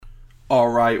All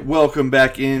right, welcome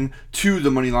back in to the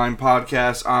Moneyline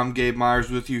Podcast. I'm Gabe Myers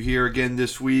with you here again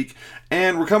this week,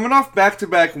 and we're coming off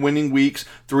back-to-back winning weeks,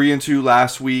 3-2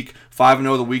 last week,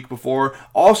 5-0 the week before.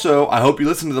 Also, I hope you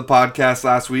listened to the podcast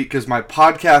last week because my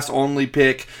podcast-only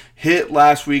pick hit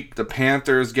last week. The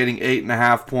Panthers getting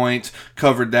 8.5 points,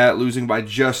 covered that, losing by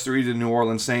just 3 to the New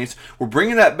Orleans Saints. We're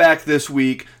bringing that back this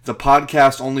week, the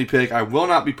podcast-only pick. I will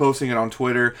not be posting it on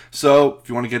Twitter, so if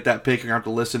you want to get that pick, you're going to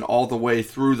have to listen all the way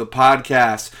through the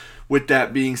podcast. With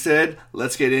that being said,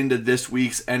 let's get into this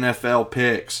week's NFL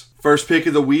picks. First pick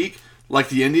of the week, like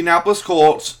the Indianapolis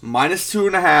Colts,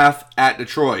 -2.5 at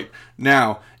Detroit.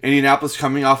 Now, Indianapolis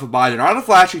coming off a bye. They're not a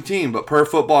flashy team, but per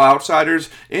Football Outsiders,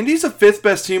 Indy's the 5th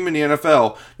best team in the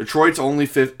NFL.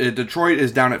 Detroit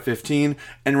is down at 15.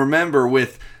 And remember,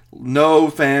 with no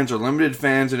fans or limited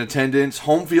fans in attendance,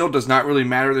 home field does not really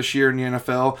matter this year in the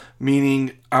NFL,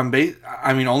 meaning only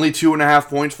 2.5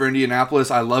 points for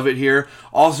Indianapolis. I love it here.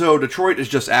 Also, Detroit is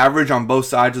just average on both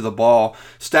sides of the ball.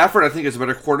 Stafford, I think, is a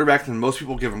better quarterback than most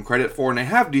people give him credit for, and they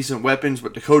have decent weapons,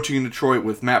 but the coaching in Detroit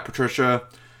with Matt Patricia,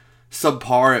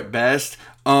 subpar at best.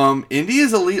 Indy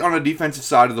is elite on the defensive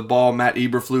side of the ball. Matt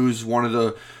Eberflus is one of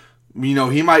the,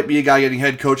 he might be a guy getting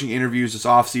head coaching interviews this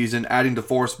offseason. Adding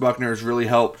DeForest Buckner has really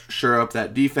helped shore up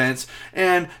that defense.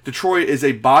 And Detroit is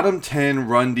a bottom 10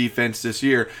 run defense this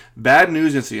year. Bad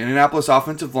news, it's the Indianapolis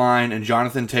offensive line and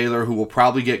Jonathan Taylor, who will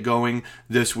probably get going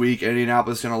this week.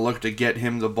 Indianapolis is going to look to get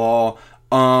him the ball.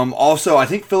 Also, I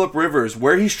think Phillip Rivers,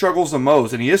 where he struggles the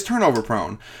most, and he is turnover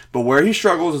prone, but where he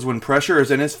struggles is when pressure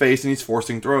is in his face and he's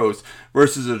forcing throws,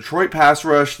 versus a Detroit pass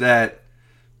rush that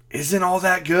isn't all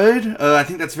that good. I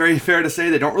think that's very fair to say.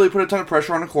 They don't really put a ton of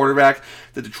pressure on the quarterback.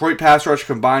 The Detroit pass rush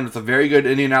combined with a very good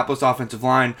Indianapolis offensive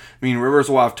line mean Rivers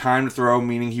will have time to throw,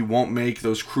 meaning he won't make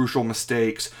those crucial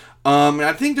mistakes. And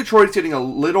I think Detroit's getting a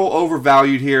little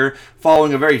overvalued here,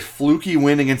 following a very fluky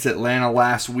win against Atlanta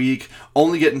last week,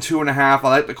 only getting 2.5. I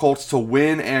like the Colts to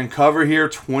win and cover here,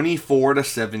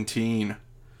 24-17.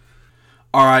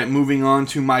 All right, moving on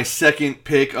to my second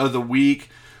pick of the week.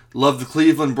 Love the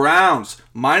Cleveland Browns,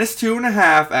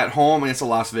 -2.5 at home against the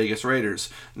Las Vegas Raiders.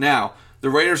 Now,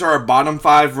 the Raiders are a bottom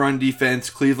 5 run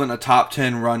defense, Cleveland a top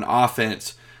 10 run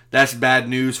offense. That's bad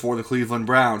news for the Cleveland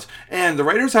Browns. And the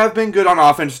Raiders have been good on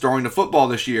offense throwing the football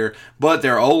this year, but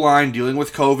their O-line dealing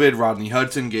with COVID, Rodney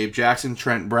Hudson, Gabe Jackson,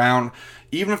 Trent Brown,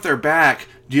 even if they're back,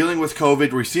 dealing with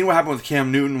COVID, we've seen what happened with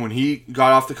Cam Newton when he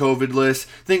got off the COVID list.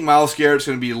 I think Myles Garrett's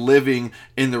going to be living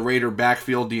in the Raider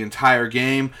backfield the entire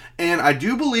game. And I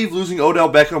do believe losing Odell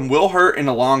Beckham will hurt in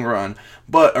the long run.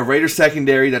 But a Raider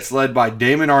secondary that's led by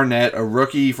Damon Arnett, a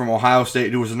rookie from Ohio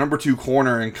State who was a number 2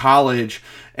 corner in college,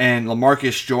 and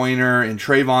LaMarcus Joyner and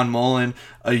Trayvon Mullen,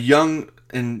 a young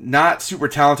and not super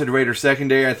talented Raider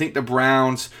secondary. I think the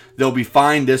Browns, they'll be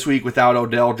fine this week without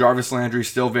Odell. Jarvis Landry's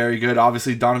still very good.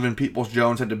 Obviously, Donovan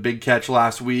Peoples-Jones had a big catch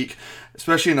last week,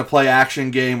 especially in a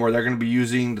play-action game where they're going to be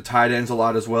using the tight ends a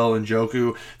lot as well in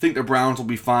Njoku. I think the Browns will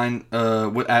be fine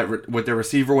with their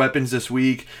receiver weapons this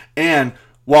week. And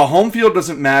while home field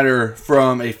doesn't matter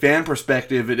from a fan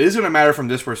perspective, it is going to matter from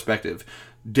this perspective.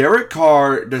 Derek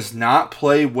Carr does not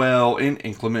play well in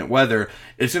inclement weather.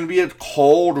 It's going to be a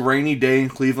cold, rainy day in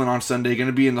Cleveland on Sunday, going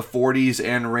to be in the 40s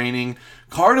and raining.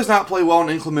 Carr does not play well in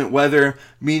inclement weather,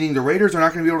 meaning the Raiders are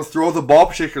not going to be able to throw the ball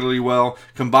particularly well.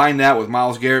 Combine that with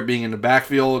Myles Garrett being in the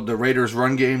backfield, the Raiders'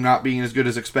 run game not being as good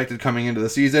as expected coming into the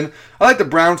season. I like the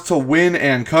Browns to win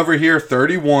and cover here,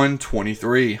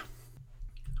 31-23.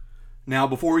 Now,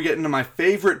 before we get into my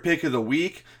favorite pick of the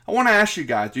week, I want to ask you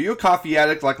guys, are you a coffee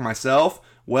addict like myself?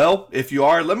 Well, if you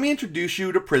are, let me introduce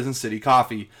you to Prison City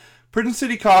Coffee. Prison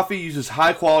City Coffee uses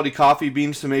high-quality coffee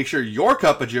beans to make sure your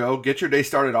cup of joe gets your day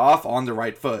started off on the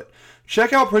right foot.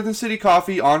 Check out Prison City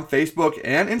Coffee on Facebook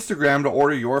and Instagram to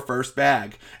order your first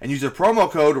bag. And use the promo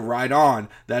code RIDEON.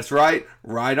 That's right,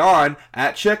 RIDEON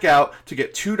at checkout to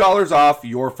get $2 off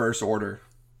your first order.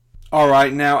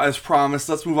 Alright, now as promised,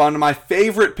 let's move on to my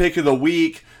favorite pick of the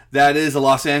week. That is the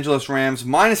Los Angeles Rams,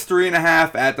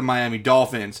 -3.5 at the Miami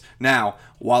Dolphins. Now,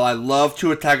 while I love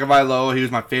Tua Tagovailoa, he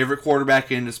was my favorite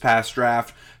quarterback in this past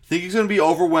draft, I think he's going to be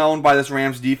overwhelmed by this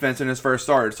Rams defense in his first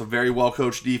start. It's a very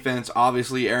well-coached defense.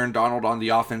 Obviously, Aaron Donald on the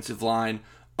offensive line.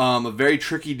 A very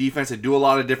tricky defense. They do a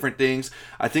lot of different things.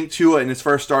 I think Tua in his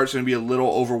first start is going to be a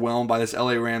little overwhelmed by this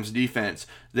LA Rams defense.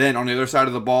 Then, on the other side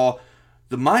of the ball,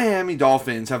 the Miami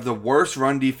Dolphins have the worst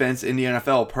run defense in the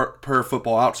NFL per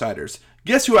Football Outsiders.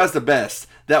 Guess who has the best?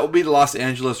 That would be the Los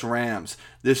Angeles Rams.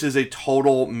 This is a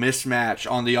total mismatch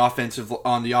on the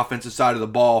offensive side of the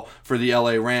ball for the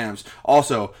LA Rams.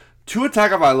 Also, Tua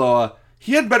Tagovailoa,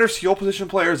 he had better skill position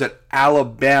players at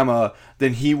Alabama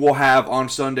than he will have on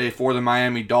Sunday for the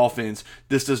Miami Dolphins.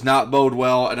 This does not bode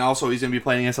well, and also he's going to be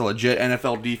playing against a legit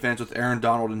NFL defense with Aaron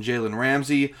Donald and Jalen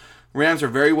Ramsey. Rams are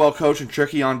very well coached and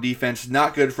tricky on defense.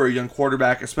 Not good for a young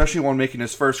quarterback, especially one making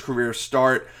his first career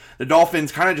start. The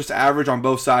Dolphins kind of just average on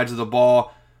both sides of the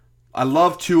ball. I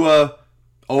love Tua.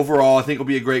 Overall, I think he'll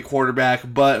be a great quarterback,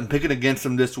 but I'm picking against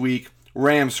him this week.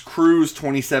 Rams cruise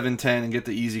 27-10 and get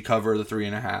the easy cover of the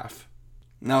 3.5.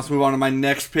 Now let's move on to my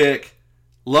next pick.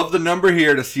 Love the number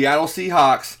here, the Seattle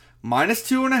Seahawks, minus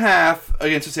 2.5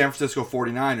 against the San Francisco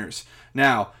 49ers.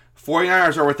 Now,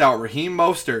 49ers are without Raheem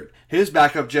Mostert, his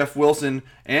backup Jeff Wilson,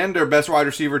 and their best wide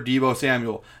receiver Deebo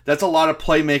Samuel. That's a lot of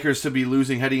playmakers to be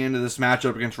losing heading into this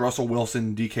matchup against Russell Wilson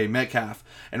and DK Metcalf.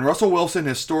 And Russell Wilson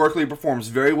historically performs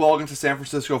very well against the San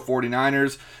Francisco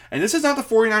 49ers. And this is not the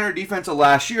 49er defense of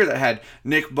last year that had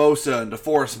Nick Bosa and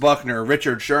DeForest Buckner,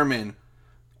 Richard Sherman.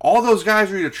 All those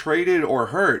guys are either traded or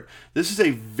hurt. This is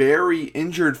a very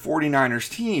injured 49ers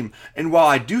team. And while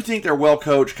I do think they're well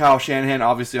coached, Kyle Shanahan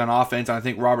obviously on offense, and I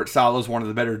think Robert Saleh is one of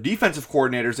the better defensive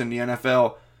coordinators in the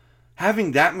NFL,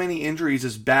 having that many injuries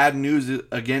is bad news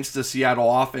against the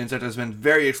Seattle offense that has been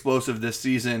very explosive this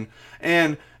season.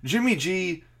 And Jimmy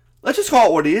G, let's just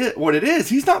call it what it is.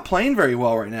 He's not playing very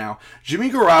well right now. Jimmy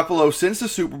Garoppolo, since the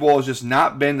Super Bowl, has just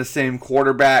not been the same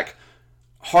quarterback.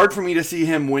 Hard for me to see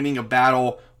him winning a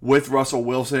battle with Russell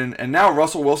Wilson. And now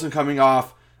Russell Wilson coming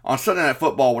off on Sunday Night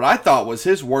Football, what I thought was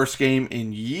his worst game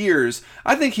in years.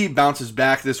 I think he bounces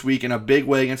back this week in a big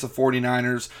way against the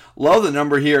 49ers. Love the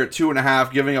number here at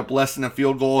 2.5, giving up less than a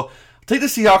field goal. Take the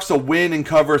Seahawks to win and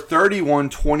cover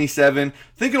 31-27.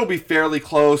 Think it'll be fairly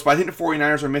close, but I think the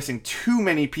 49ers are missing too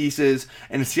many pieces,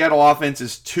 and the Seattle offense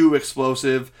is too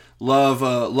explosive. Love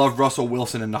Russell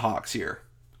Wilson and the Hawks here.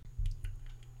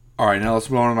 All right, now let's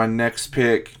move on to my next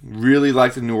pick. Really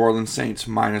like the New Orleans Saints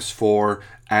 -4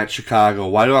 at Chicago.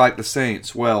 Why do I like the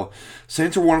Saints? Well,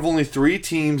 Saints are one of only 3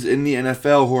 teams in the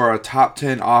NFL who are a top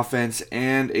 10 offense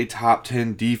and a top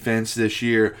 10 defense this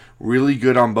year. Really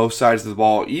good on both sides of the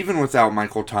ball, even without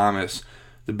Michael Thomas.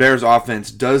 The Bears offense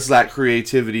does lack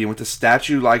creativity, and with a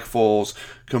statue like Foles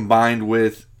combined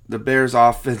with the Bears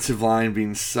offensive line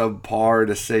being subpar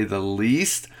to say the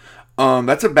least,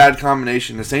 that's a bad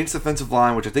combination. The Saints defensive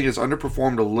line, which I think has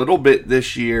underperformed a little bit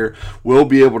this year, will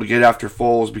be able to get after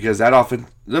Foles because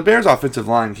the Bears offensive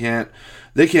line can't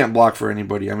block for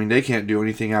anybody. I mean, they can't do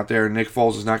anything out there, and Nick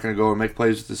Foles is not going to go and make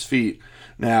plays with his feet.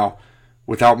 Now,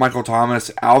 without Michael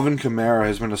Thomas, Alvin Kamara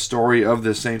has been a story of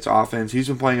this Saints offense. He's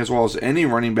been playing as well as any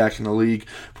running back in the league.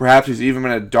 Perhaps he's even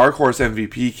been a dark horse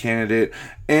MVP candidate,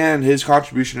 and his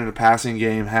contribution in the passing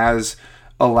game has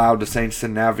allowed the Saints to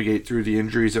navigate through the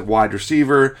injuries at wide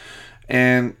receiver.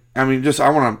 And, I mean, I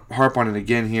want to harp on it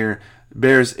again here.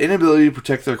 Bears' inability to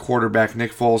protect their quarterback,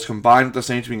 Nick Foles, combined with the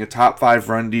Saints being a top 5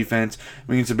 run defense,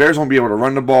 means the Bears won't be able to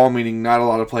run the ball, meaning not a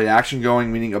lot of play action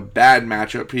going, meaning a bad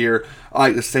matchup here. I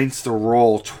like the Saints to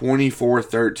roll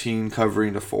 24-13,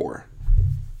 covering the 4.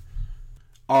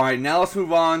 All right, now let's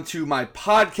move on to my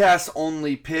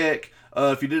podcast-only pick.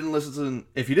 If you didn't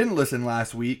listen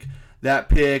last week, that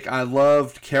pick, I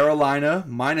loved Carolina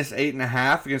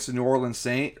 -8.5 against the New Orleans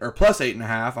Saints, or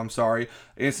 +8.5, I'm sorry,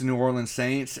 against the New Orleans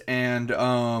Saints. And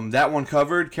that one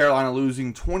covered. Carolina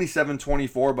losing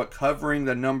 27-24, but covering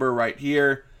the number right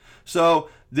here. So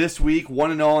this week,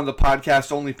 1-0 on the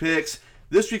podcast only picks.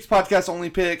 This week's podcast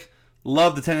only pick,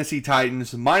 love the Tennessee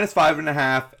Titans,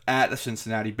 -5.5 at the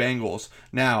Cincinnati Bengals.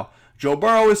 Now, Joe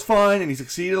Burrow is fun, and he's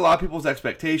exceeded a lot of people's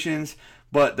expectations.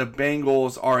 But the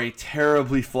Bengals are a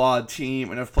terribly flawed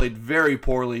team and have played very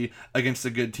poorly against the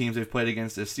good teams they've played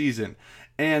against this season.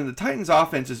 And the Titans'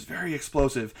 offense is very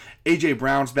explosive. A.J.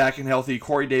 Brown's back and healthy.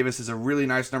 Corey Davis is a really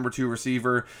nice number 2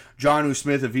 receiver. Jonnu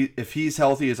Smith, if he's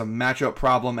healthy, is a matchup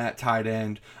problem at tight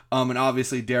end. And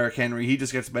obviously Derrick Henry, he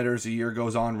just gets better as the year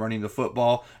goes on running the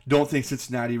football. Don't think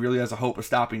Cincinnati really has a hope of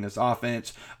stopping this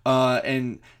offense.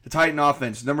 And the Titan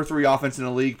offense, number 3 offense in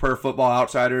the league per Football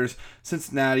Outsiders.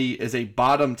 Cincinnati is a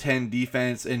bottom 10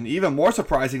 defense, and even more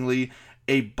surprisingly,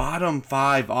 a bottom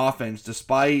 5 offense,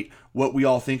 despite what we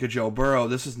all think of Joe Burrow.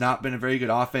 This has not been a very good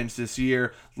offense this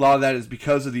year. A lot of that is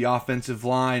because of the offensive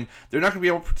line. They're not going to be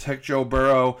able to protect Joe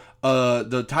Burrow.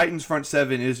 The Titans' front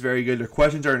 7 is very good. Their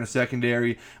questions are in the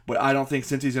secondary, but I don't think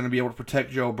Cincy's going to be able to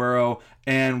protect Joe Burrow.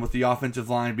 And with the offensive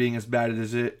line being as bad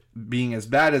as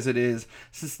it is,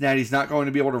 Cincinnati's not going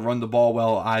to be able to run the ball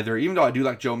well either. Even though I do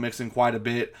like Joe Mixon quite a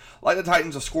bit, I like the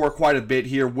Titans to score quite a bit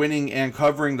here, winning and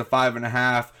covering the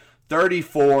 5.5.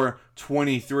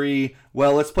 34-23.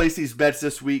 Well, let's place these bets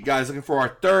this week, guys. Looking for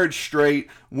our third straight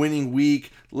winning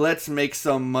week. Let's make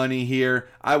some money here.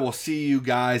 I will see you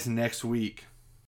guys next week.